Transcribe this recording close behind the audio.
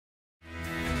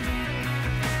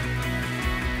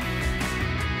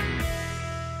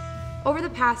Over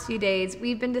the past few days,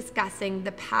 we've been discussing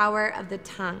the power of the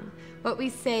tongue. What we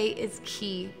say is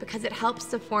key because it helps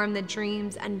to form the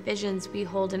dreams and visions we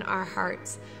hold in our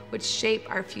hearts, which shape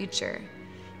our future.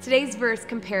 Today's verse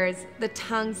compares the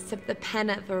tongues to the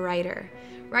pen of a writer,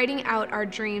 writing out our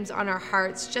dreams on our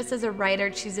hearts just as a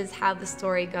writer chooses how the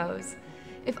story goes.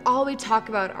 If all we talk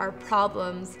about are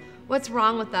problems, what's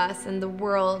wrong with us and the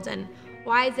world, and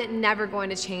why is it never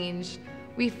going to change,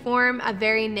 we form a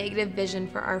very negative vision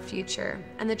for our future.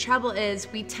 And the trouble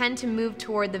is, we tend to move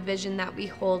toward the vision that we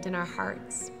hold in our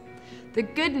hearts. The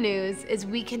good news is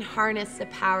we can harness the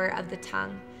power of the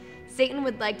tongue. Satan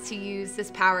would like to use this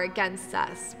power against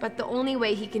us, but the only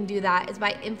way he can do that is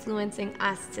by influencing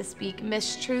us to speak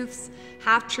mistruths,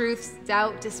 half-truths,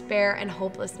 doubt, despair, and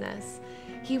hopelessness.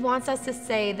 He wants us to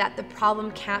say that the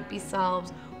problem can't be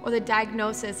solved or the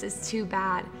diagnosis is too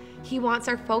bad. He wants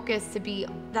our focus to be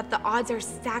that the odds are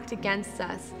stacked against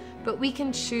us, but we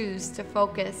can choose to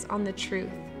focus on the truth.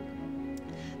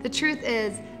 The truth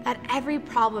is that every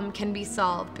problem can be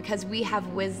solved because we have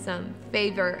wisdom,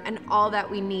 favor, and all that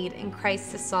we need in Christ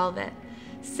to solve it.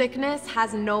 Sickness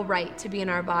has no right to be in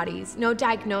our bodies. No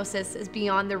diagnosis is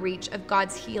beyond the reach of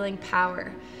God's healing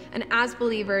power. And as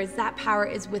believers, that power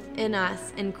is within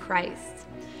us in Christ.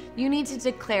 You need to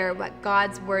declare what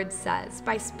God's word says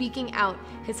by speaking out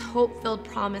his hope-filled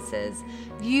promises.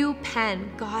 You pen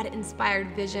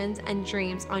God-inspired visions and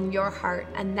dreams on your heart,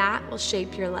 and that will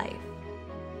shape your life.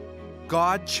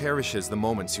 God cherishes the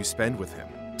moments you spend with him.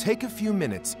 Take a few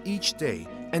minutes each day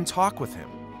and talk with him.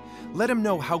 Let him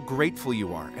know how grateful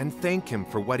you are and thank him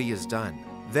for what he has done.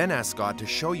 Then ask God to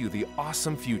show you the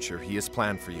awesome future he has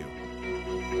planned for you.